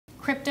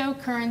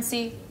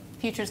cryptocurrency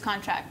futures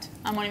contract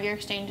on one of your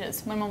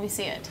exchanges? When will we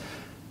see it?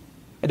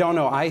 I don't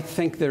know. I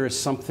think there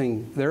is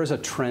a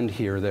trend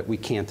here that we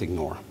can't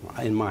ignore,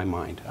 in my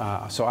mind.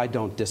 So I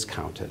don't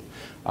discount it.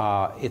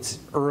 It's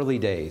early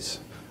days.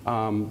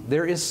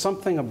 There is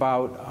something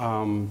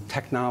about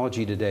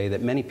technology today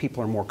that many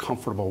people are more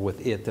comfortable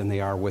with it than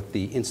they are with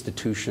the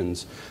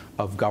institutions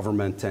of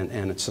government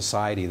and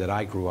society that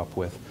I grew up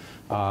with.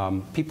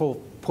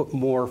 People put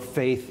more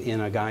faith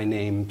in a guy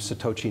named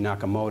Satoshi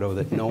Nakamoto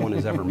that no one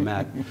has ever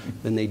met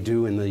than they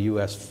do in the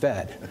US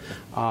Fed.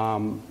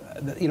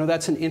 You know,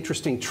 that's an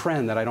interesting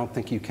trend that I don't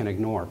think you can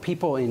ignore.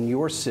 People in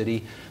your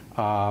city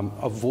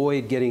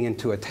avoid getting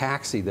into a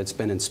taxi that's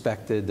been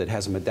inspected, that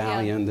has a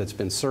medallion, that's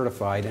been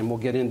certified, and will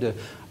get into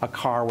a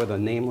car with a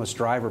nameless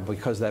driver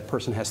because that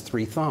person has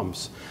 3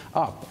 thumbs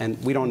up.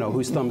 And we don't know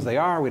whose thumbs they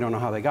are, we don't know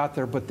how they got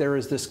there, but there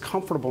is this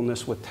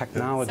comfortableness with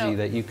technology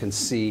that you can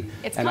see.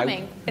 It's and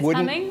coming. It's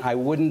coming. I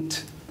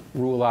wouldn't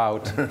rule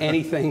out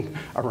anything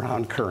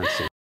around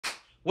currency.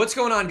 What's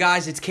going on,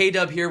 guys? It's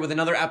K-Dub here with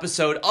another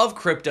episode of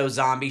Crypto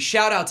Zombie.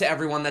 Shout out to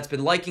everyone that's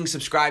been liking,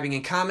 subscribing,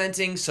 and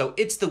commenting. So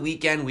it's the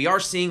weekend. We are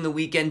seeing the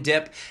weekend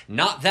dip.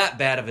 Not that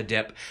bad of a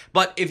dip.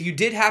 But if you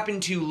did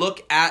happen to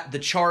look at the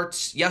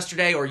charts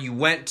yesterday, or you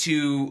went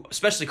to,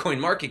 especially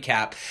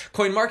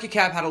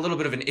CoinMarketCap had a little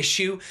bit of an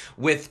issue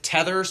with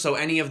Tether. So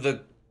any of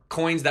the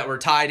coins that were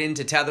tied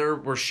into Tether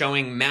were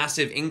showing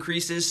massive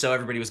increases, so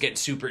everybody was getting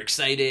super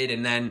excited,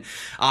 and then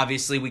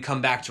obviously we come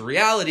back to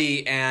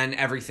reality and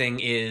everything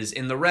is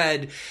in the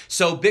red.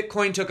 So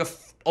Bitcoin took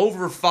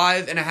over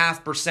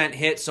 5.5%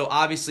 hit, so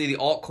obviously the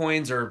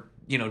altcoins are,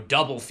 you know,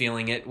 double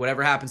feeling it.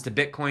 Whatever happens to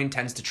Bitcoin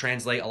tends to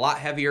translate a lot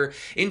heavier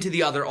into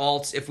the other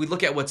alts. If we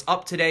look at what's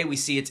up today, we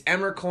see it's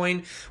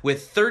Coin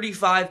with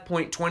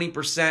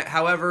 35.20%.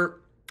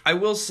 However, I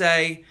will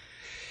say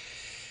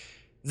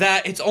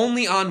that it's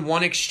only on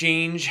one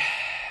exchange,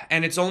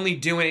 and it's only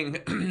doing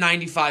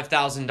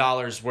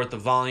 $95,000 worth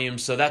of volume,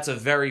 so that's a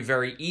very,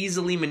 very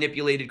easily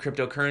manipulated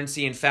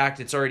cryptocurrency. In fact,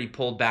 it's already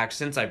pulled back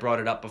since I brought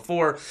it up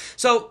before.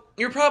 So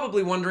you're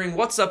probably wondering,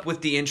 what's up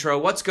with the intro?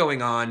 What's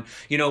going on?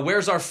 You know,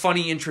 where's our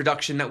funny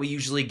introduction that we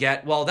usually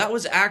get? Well, that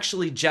was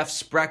actually Jeff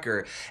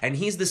Sprecher, and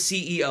he's the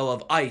CEO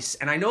of ICE.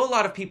 And I know a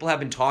lot of people have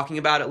been talking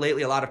about it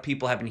lately. A lot of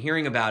people have been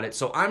hearing about it,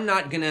 so I'm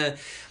not going to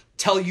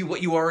tell you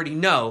what you already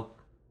know.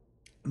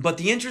 But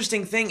the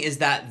interesting thing is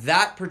that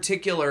that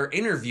particular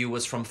interview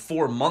was from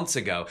 4 months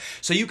ago.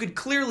 So you could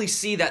clearly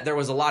see that there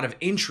was a lot of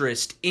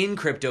interest in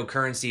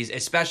cryptocurrencies,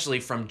 especially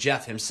from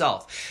Jeff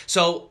himself.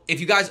 So if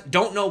you guys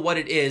don't know what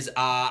it is,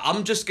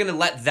 I'm just going to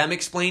let them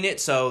explain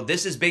it. So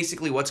this is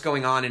basically what's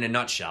going on in a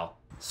nutshell.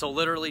 So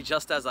literally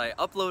just as I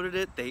uploaded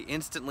it, they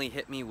instantly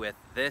hit me with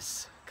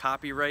this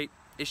copyright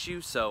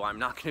issue, so I'm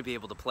not going to be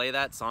able to play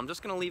that. So I'm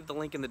just going to leave the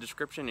link in the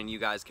description and you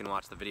guys can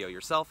watch the video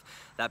yourself.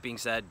 That being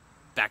said,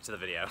 back to the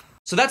video.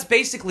 So that's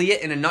basically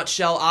it in a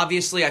nutshell.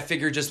 Obviously, I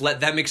figured just let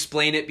them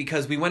explain it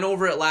because we went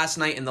over it last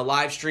night in the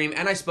live stream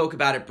and I spoke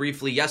about it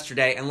briefly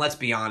yesterday, and let's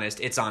be honest,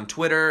 it's on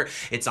Twitter,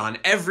 it's on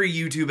every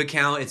YouTube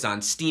account, it's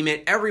on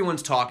Steemit,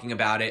 everyone's talking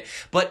about it,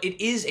 but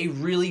it is a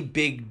really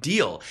big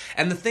deal.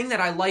 And the thing that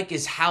I like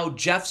is how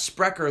Jeff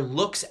Sprecher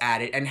looks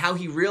at it and how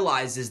he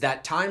realizes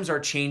that times are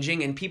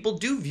changing and people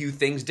do view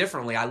things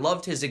differently. I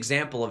loved his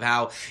example of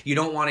how you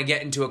don't want to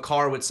get into a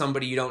car with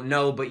somebody you don't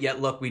know, but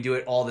yet look, we do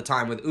it all the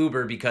time with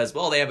Uber because,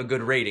 well, they have a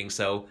good rating,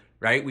 so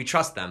right? We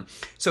trust them.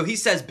 So he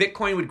says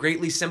Bitcoin would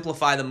greatly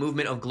simplify the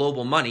movement of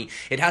global money.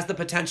 It has the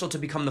potential to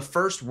become the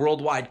first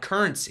worldwide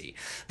currency.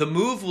 The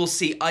move will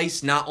see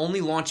ICE not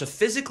only launch a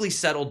physically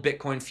settled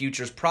Bitcoin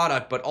futures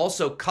product, but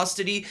also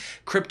custody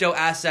crypto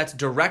assets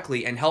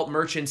directly and help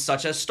merchants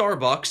such as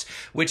Starbucks,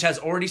 which has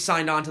already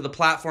signed on to the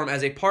platform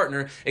as a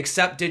partner,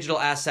 accept digital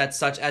assets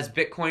such as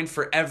Bitcoin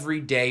for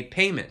everyday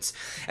payments.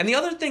 And the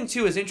other thing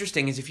too is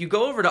interesting is if you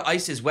go over to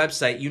ICE's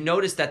website, you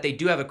notice that they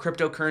do have a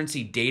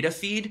cryptocurrency data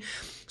feed.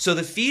 So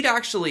the feed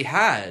actually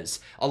has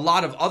a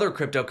lot of other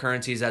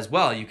cryptocurrencies as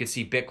well. You can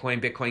see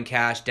Bitcoin, Bitcoin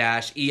Cash,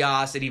 Dash,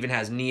 EOS. It even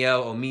has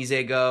Neo,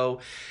 Omise Go,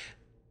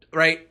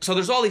 right? So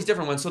there's all these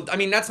different ones. So I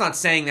mean, that's not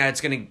saying that it's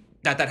going to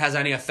that has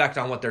any effect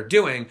on what they're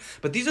doing,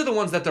 but these are the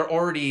ones that they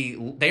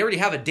already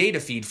have a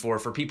data feed for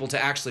people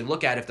to actually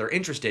look at if they're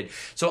interested.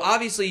 So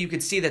obviously you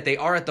could see that they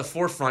are at the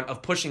forefront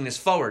of pushing this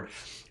forward.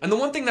 And the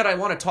one thing that I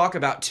want to talk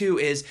about too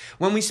is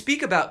when we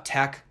speak about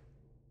tech,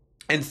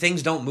 and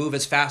things don't move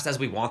as fast as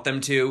we want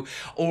them to,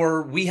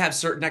 or we have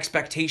certain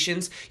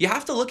expectations, you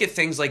have to look at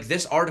things like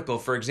this article,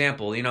 for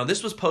example. You know,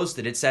 this was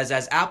posted. It says,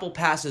 as Apple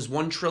passes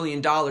 $1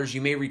 trillion,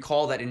 you may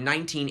recall that in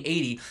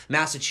 1980,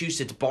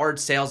 Massachusetts barred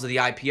sales of the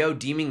IPO,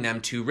 deeming them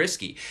too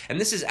risky.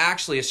 And this is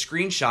actually a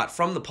screenshot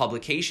from the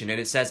publication, and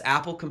it says,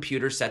 Apple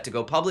Computer set to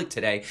go public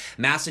today.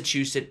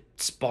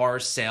 Massachusetts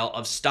bars sale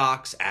of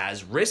stocks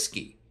as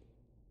risky.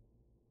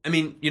 I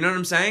mean, you know what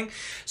I'm saying?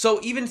 So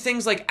even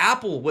things like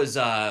Apple was,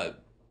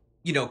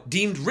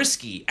 deemed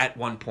risky at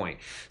one point.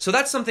 So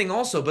that's something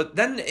also. But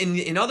then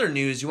in other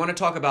news, you want to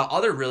talk about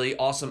other really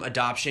awesome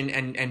adoption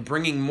and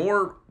bringing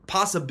more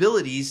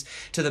possibilities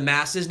to the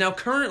masses. Now,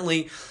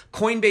 currently,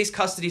 Coinbase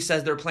Custody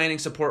says they're planning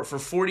support for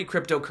 40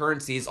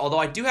 cryptocurrencies, although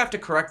I do have to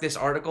correct this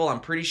article. I'm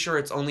pretty sure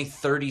it's only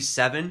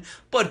 37,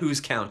 but who's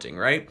counting,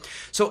 right?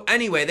 So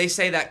anyway, they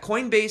say that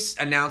Coinbase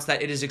announced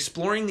that it is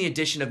exploring the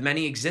addition of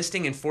many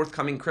existing and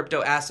forthcoming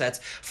crypto assets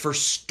for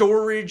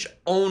storage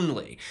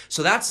only.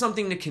 So that's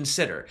something to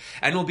consider,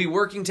 and we'll be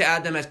working to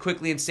add them as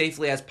quickly and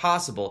safely as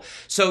possible.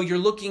 So you're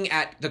looking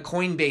at the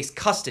Coinbase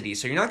Custody.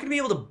 So you're not going to be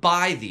able to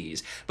buy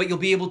these, but you'll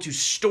be able to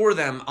store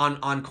them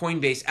on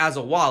Coinbase as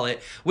a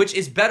wallet, which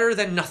is better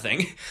than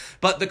nothing.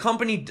 But the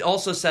company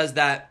also says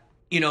that,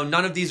 you know,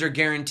 none of these are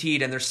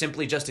guaranteed and they're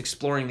simply just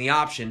exploring the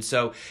option.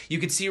 So you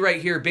can see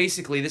right here,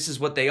 basically, this is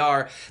what they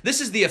are.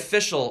 This is the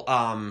official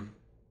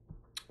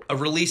a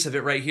release of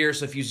it right here.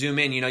 So if you zoom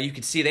in, you know, you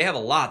can see they have a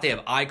lot. They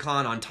have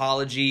Icon,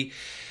 Ontology,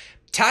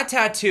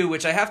 Tattoo,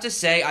 which I have to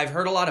say, I've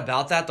heard a lot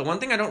about that. The one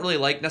thing I don't really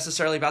like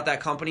necessarily about that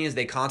company is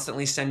they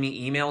constantly send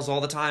me emails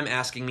all the time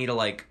asking me to,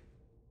 like,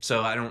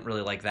 so I don't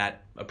really like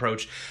that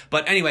approach.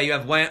 But anyway, you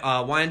have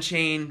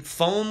Vechain,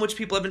 Foam, which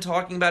people have been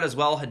talking about as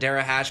well,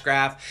 Hedera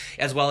Hashgraph,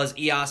 as well as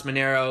EOS,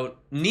 Monero.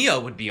 Neo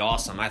would be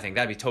awesome. I think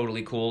that'd be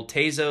totally cool.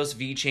 Tezos,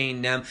 Vechain,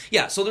 Nem.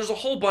 Yeah, so there's a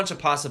whole bunch of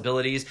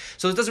possibilities.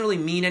 So it doesn't really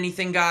mean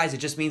anything, guys. It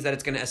just means that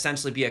it's going to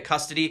essentially be a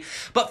custody.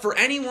 But for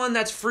anyone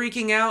that's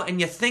freaking out and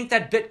you think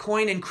that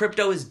Bitcoin and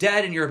crypto is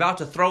dead and you're about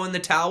to throw in the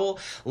towel,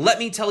 let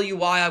me tell you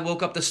why I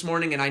woke up this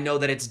morning and I know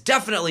that it's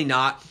definitely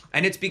not.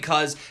 And it's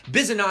because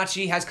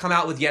Bizonacci has come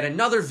out with yet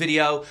another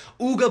video,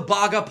 Ooga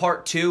Baga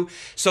Part 2.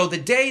 So the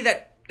day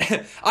that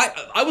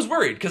I was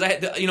worried because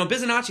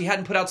Bizonacci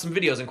hadn't put out some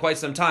videos in quite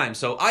some time.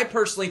 So I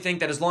personally think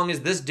that as long as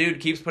this dude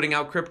keeps putting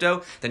out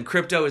crypto, then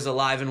crypto is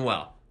alive and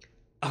well.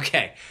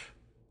 Okay,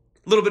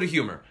 a little bit of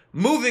humor.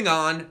 Moving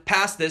on,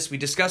 past this, we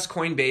discussed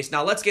Coinbase.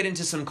 Now let's get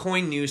into some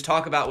coin news,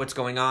 talk about what's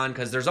going on,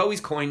 because there's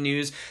always coin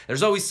news.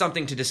 There's always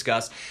something to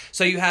discuss.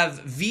 So you have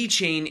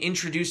Vechain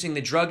introducing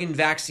the drug and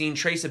vaccine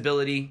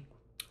traceability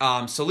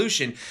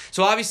solution.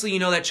 So obviously you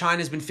know that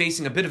China's been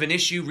facing a bit of an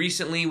issue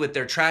recently with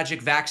their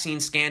tragic vaccine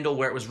scandal,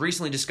 where it was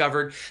recently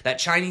discovered that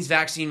Chinese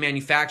vaccine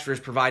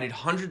manufacturers provided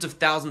hundreds of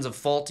thousands of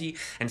faulty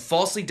and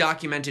falsely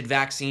documented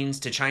vaccines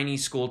to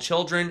Chinese school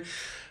children,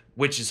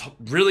 which is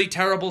really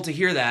terrible to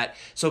hear that.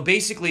 So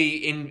basically,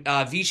 in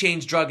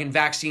Vechain's drug and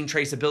vaccine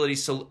traceability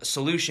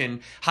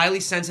solution,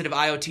 highly sensitive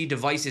IoT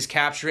devices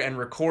capture and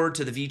record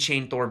to the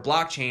Vechain Thor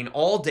blockchain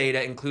all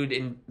data included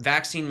in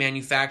vaccine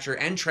manufacture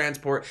and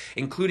transport,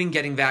 including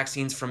getting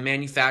vaccines from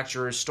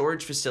manufacturers,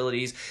 storage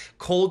facilities,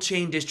 cold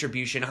chain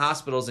distribution,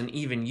 hospitals, and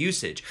even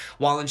usage.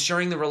 While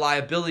ensuring the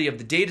reliability of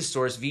the data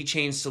source,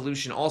 Vechain's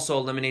solution also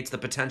eliminates the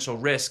potential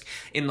risk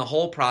in the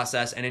whole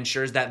process and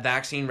ensures that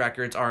vaccine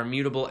records are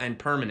immutable and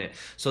permanent.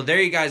 So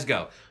there you guys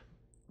go.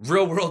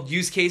 Real world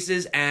use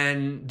cases,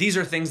 and these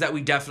are things that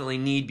we definitely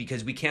need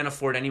because we can't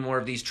afford any more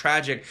of these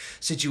tragic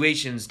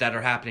situations that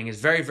are happening. It's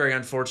very, very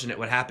unfortunate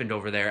what happened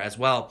over there as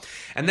well.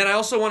 And then I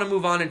also want to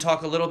move on and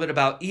talk a little bit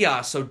about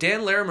EOS. So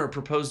Dan Larimer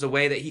proposed a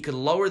way that he could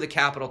lower the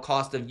capital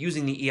cost of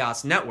using the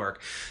EOS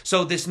network.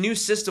 So this new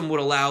system would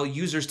allow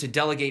users to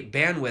delegate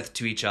bandwidth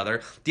to each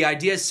other. The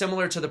idea is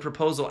similar to the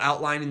proposal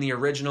outlined in the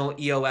original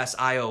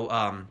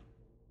EOS-IO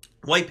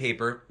white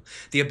paper.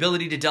 The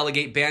ability to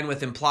delegate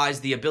bandwidth implies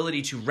the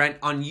ability to rent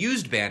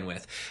unused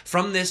bandwidth.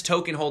 From this,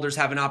 token holders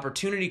have an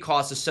opportunity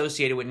cost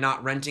associated with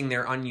not renting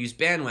their unused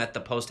bandwidth,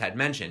 the post had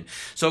mentioned.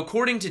 So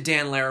according to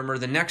Dan Larimer,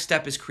 the next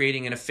step is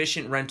creating an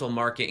efficient rental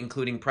market,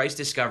 including price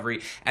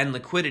discovery and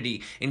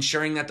liquidity,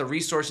 ensuring that the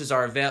resources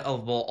are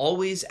available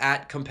always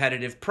at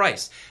competitive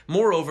price.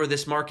 Moreover,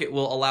 this market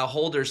will allow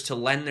holders to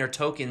lend their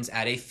tokens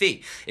at a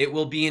fee. It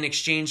will be in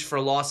exchange for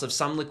loss of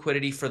some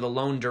liquidity for the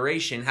loan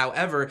duration.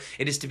 However,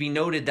 it is to be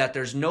noted that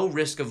there's no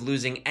risk of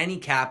losing any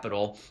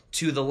capital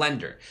to the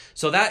lender.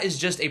 So that is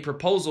just a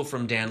proposal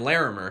from Dan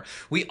Larimer.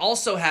 We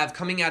also have,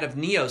 coming out of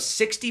Neo,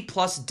 60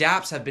 plus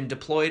dApps have been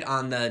deployed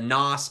on the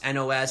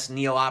NOS,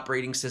 Neo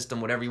operating system,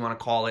 whatever you want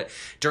to call it,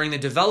 during the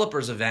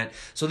developers event.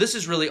 So this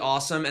is really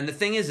awesome. And the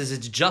thing is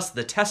it's just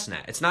the test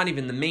net. It's not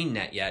even the main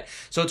net yet.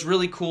 So it's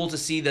really cool to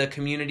see the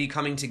community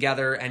coming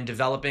together and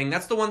developing.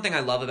 That's the one thing I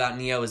love about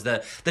Neo is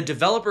the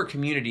developer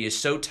community is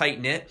so tight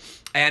knit.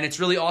 And it's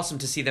really awesome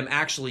to see them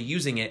actually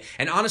using it.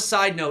 And on a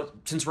side note,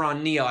 since we're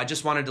on Neo, I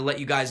just wanted to let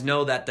you guys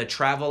know that the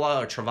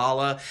travala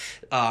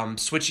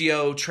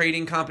switcheo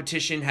trading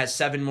competition has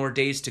 7 more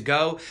days to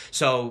go.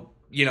 So,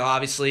 you know,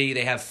 obviously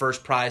they have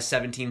first prize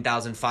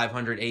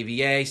 17,500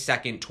 AVA,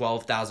 second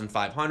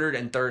 12,500,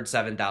 and third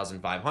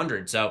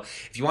 7,500. So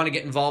if you want to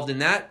get involved in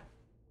that,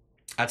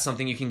 that's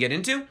something you can get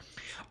into.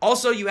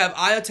 Also, you have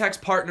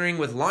IoTeX partnering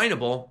with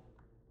Lineable.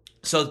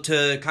 So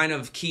to kind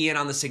of key in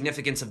on the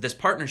significance of this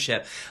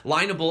partnership,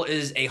 Lineable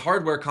is a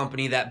hardware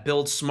company that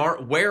builds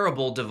smart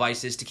wearable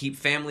devices to keep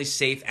families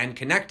safe and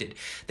connected.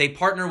 They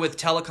partner with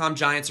telecom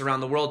giants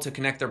around the world to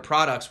connect their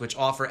products, which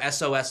offer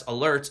SOS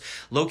alerts,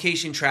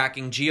 location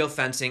tracking,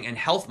 geofencing, and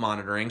health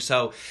monitoring.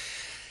 So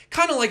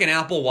kind of like an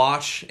Apple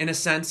Watch in a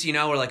sense, you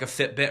know, or like a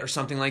Fitbit or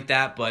something like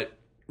that, but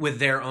with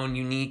their own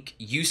unique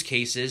use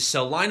cases.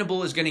 So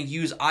Lineable is going to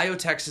use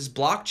IOTEX's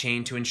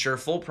blockchain to ensure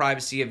full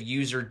privacy of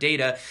user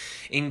data,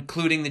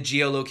 including the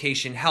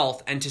geolocation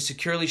health, and to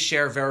securely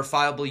share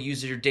verifiable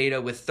user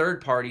data with third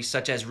parties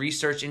such as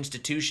research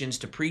institutions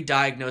to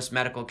pre-diagnose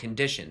medical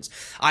conditions.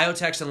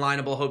 IOTEX and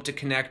Lineable hope to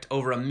connect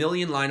over 1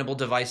 million Lineable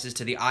devices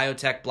to the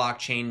IoTeX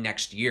blockchain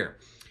next year.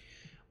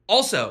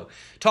 Also,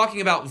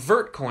 talking about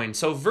Vertcoin.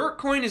 So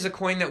Vertcoin is a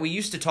coin that we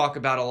used to talk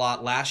about a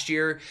lot last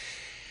year.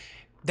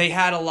 They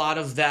had a lot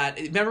of that.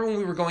 Remember when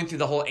we were going through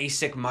the whole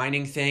ASIC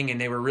mining thing and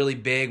they were really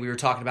big? We were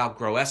talking about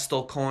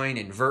Groestel coin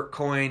and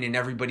Vertcoin, and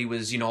everybody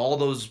was, all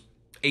those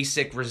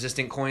ASIC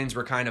resistant coins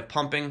were kind of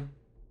pumping.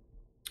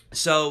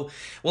 So,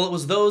 well, it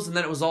was those, and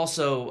then it was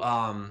also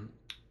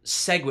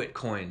SegWit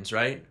coins,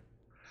 right?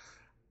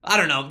 I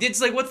don't know.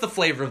 It's like, what's the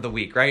flavor of the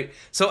week, right?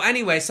 So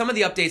anyway, some of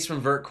the updates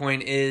from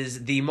Vertcoin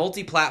is the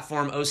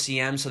multi-platform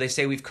OCM. So they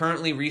say we've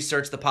currently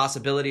researched the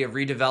possibility of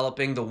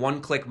redeveloping the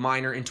one-click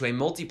miner into a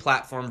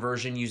multi-platform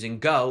version using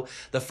Go.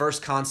 The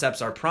first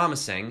concepts are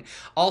promising.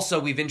 Also,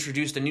 we've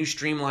introduced a new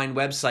streamlined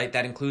website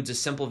that includes a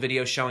simple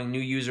video showing new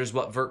users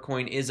what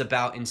Vertcoin is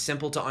about in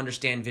simple to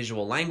understand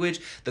visual language.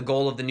 The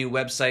goal of the new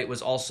website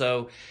was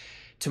also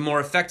to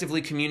more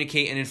effectively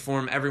communicate and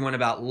inform everyone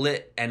about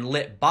Lit and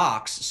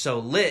Litbox. So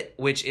Lit,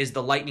 which is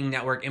the Lightning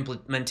Network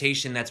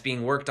implementation that's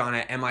being worked on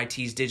at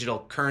MIT's Digital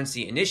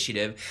Currency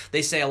Initiative.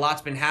 They say a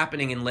lot's been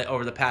happening in Lit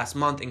over the past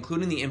month,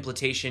 including the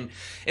implementation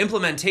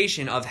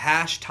of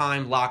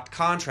hash-time locked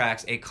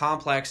contracts, a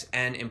complex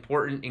and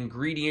important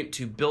ingredient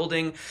to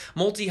building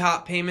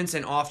multi-hop payments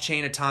and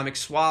off-chain atomic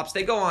swaps.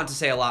 They go on to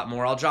say a lot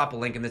more. I'll drop a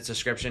link in the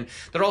description.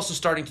 They're also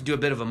starting to do a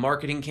bit of a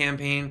marketing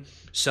campaign.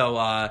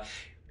 So,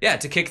 yeah,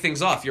 to kick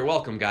things off, you're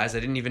welcome, guys. I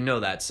didn't even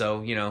know that.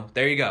 So,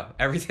 there you go.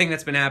 Everything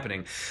that's been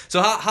happening.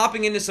 So,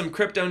 hopping into some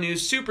crypto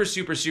news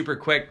super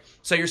quick.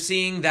 So, you're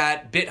seeing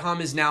that BitHum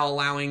is now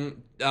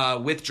allowing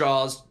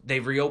withdrawals.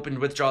 They've reopened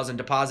withdrawals and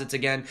deposits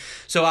again.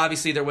 So,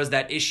 obviously, there was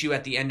that issue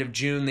at the end of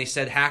June. They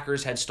said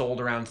hackers had stole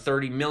around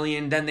 30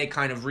 million. Then they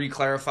kind of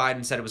reclarified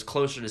and said it was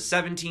closer to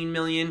 17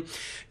 million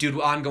due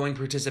to ongoing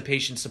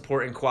participation,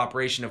 support, and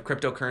cooperation of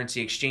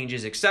cryptocurrency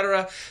exchanges,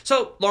 etc.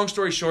 So, long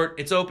story short,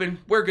 it's open.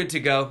 We're good to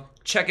go.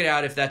 Check it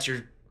out if that's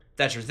your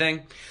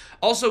thing.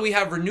 Also, we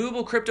have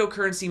renewable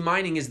cryptocurrency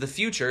mining is the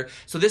future.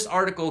 So this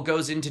article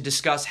goes in to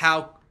discuss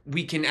how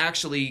we can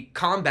actually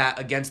combat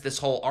against this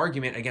whole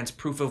argument against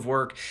proof of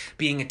work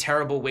being a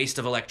terrible waste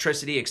of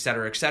electricity,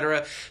 etc.,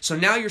 etc. So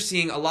now you're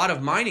seeing a lot of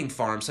mining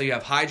farms. So you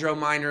have Hydro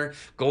Miner,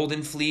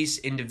 Golden Fleece,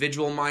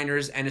 individual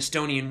miners, and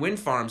Estonian wind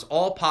farms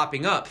all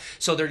popping up.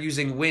 So they're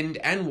using wind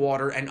and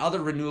water and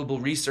other renewable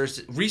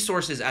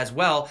resources as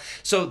well.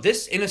 So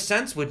this, in a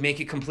sense, would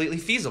make it completely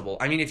feasible.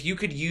 I mean, if you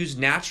could use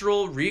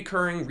natural,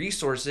 recurring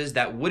resources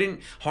that wouldn't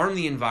harm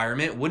the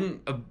environment,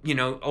 wouldn't,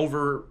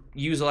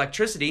 overuse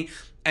electricity,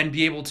 and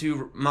be able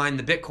to mine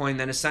the Bitcoin,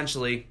 then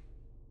essentially,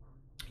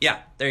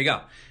 yeah, there you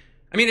go.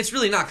 I mean, it's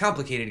really not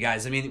complicated,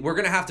 guys. I mean, we're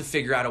going to have to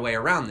figure out a way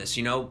around this.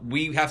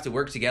 We have to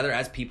work together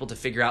as people to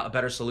figure out a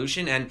better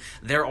solution, and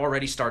they're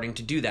already starting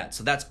to do that.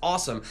 So that's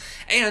awesome.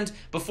 And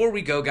before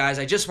we go, guys,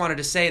 I just wanted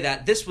to say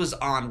that this was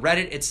on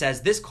Reddit. It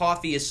says, this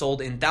coffee is sold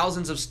in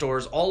thousands of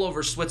stores all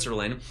over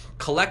Switzerland.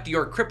 Collect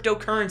your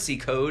cryptocurrency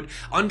code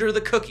under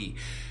the cookie,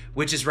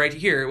 which is right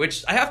here,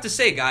 which I have to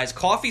say, guys,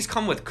 coffees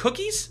come with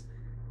cookies?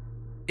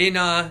 In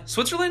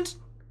Switzerland?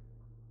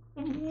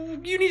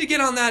 You need to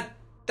get on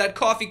that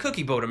coffee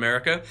cookie boat,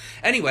 America.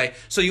 Anyway,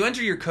 so you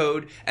enter your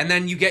code, and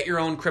then you get your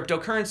own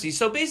cryptocurrency.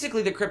 So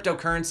basically the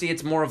cryptocurrency,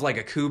 it's more of like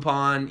a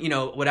coupon,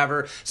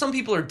 whatever. Some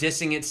people are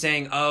dissing it,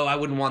 saying, oh, I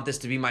wouldn't want this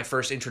to be my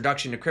first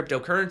introduction to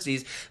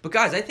cryptocurrencies. But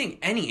guys, I think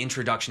any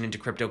introduction into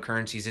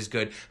cryptocurrencies is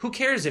good. Who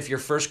cares if your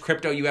first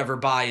crypto you ever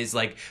buy is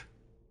like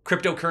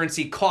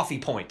cryptocurrency coffee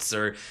points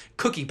or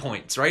cookie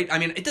points, right? I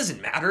mean, it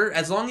doesn't matter.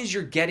 As long as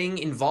you're getting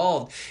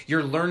involved,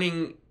 you're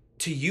learning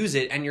to use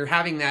it, and you're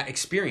having that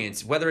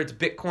experience, whether it's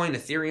Bitcoin,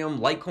 Ethereum,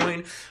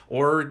 Litecoin,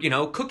 or,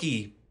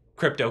 cookie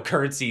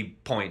cryptocurrency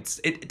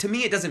points. To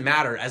me, it doesn't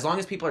matter. As long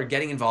as people are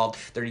getting involved,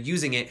 they're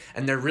using it,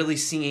 and they're really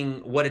seeing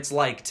what it's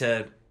like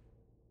to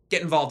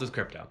get involved with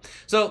crypto.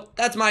 So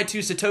that's my 2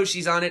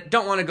 Satoshis on it.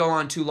 Don't want to go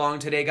on too long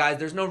today, guys.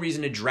 There's no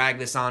reason to drag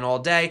this on all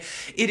day.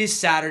 It is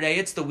Saturday.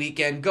 It's the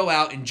weekend. Go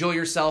out, enjoy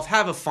yourself,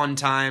 have a fun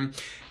time.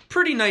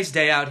 Pretty nice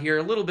day out here,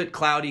 a little bit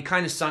cloudy,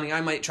 kind of sunny.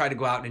 I might try to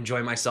go out and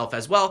enjoy myself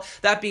as well.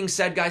 That being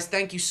said, guys,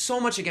 thank you so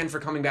much again for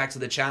coming back to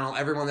the channel.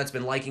 Everyone that's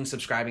been liking,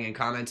 subscribing, and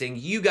commenting,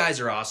 you guys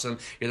are awesome.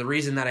 You're the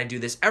reason that I do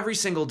this every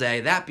single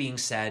day. That being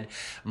said,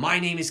 my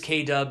name is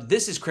K-Dub.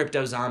 This is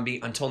Crypto Zombie.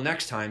 Until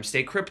next time,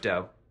 stay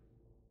crypto,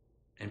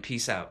 and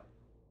peace out.